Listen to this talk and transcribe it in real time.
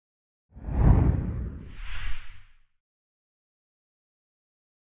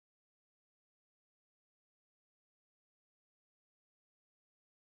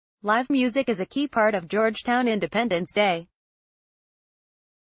Live music is a key part of Georgetown Independence Day.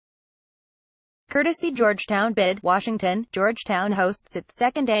 Courtesy Georgetown bid, Washington, Georgetown hosts its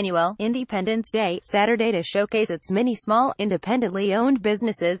second annual Independence Day Saturday to showcase its many small, independently owned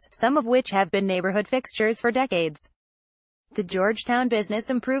businesses, some of which have been neighborhood fixtures for decades. The Georgetown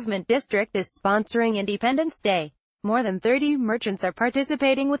Business Improvement District is sponsoring Independence Day. More than 30 merchants are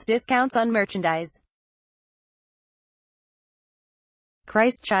participating with discounts on merchandise.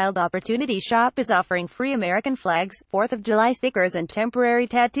 Christ Child Opportunity Shop is offering free American flags, 4th of July stickers and temporary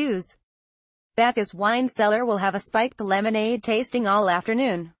tattoos. Bacchus Wine Cellar will have a spiked lemonade tasting all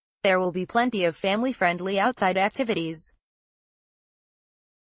afternoon. There will be plenty of family-friendly outside activities.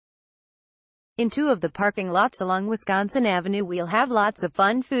 In two of the parking lots along Wisconsin Avenue we'll have lots of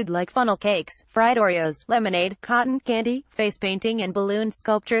fun food like funnel cakes, fried Oreos, lemonade, cotton candy, face painting and balloon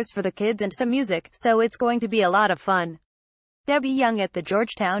sculptures for the kids and some music, so it's going to be a lot of fun. Debbie Young at the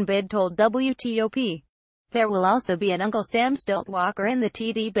Georgetown bid told WTOP. There will also be an Uncle Sam stilt walker in the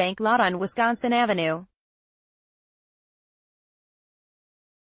TD Bank lot on Wisconsin Avenue.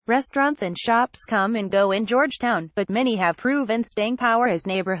 Restaurants and shops come and go in Georgetown, but many have proven staying power as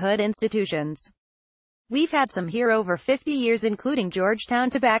neighborhood institutions. We've had some here over 50 years, including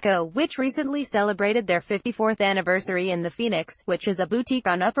Georgetown Tobacco, which recently celebrated their 54th anniversary in the Phoenix, which is a boutique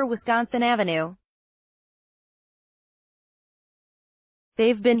on Upper Wisconsin Avenue.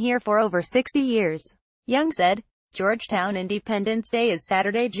 They've been here for over 60 years. Young said. Georgetown Independence Day is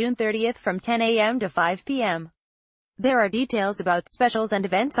Saturday, June 30th from 10 a.m. to 5 p.m. There are details about specials and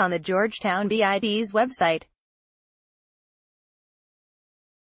events on the Georgetown BID's website.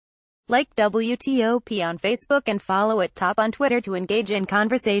 Like WTOP on Facebook and follow it Top on Twitter to engage in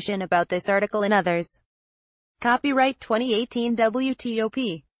conversation about this article and others. Copyright 2018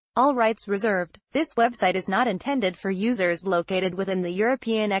 WTOP. All rights reserved. This website is not intended for users located within the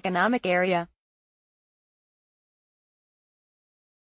European Economic Area.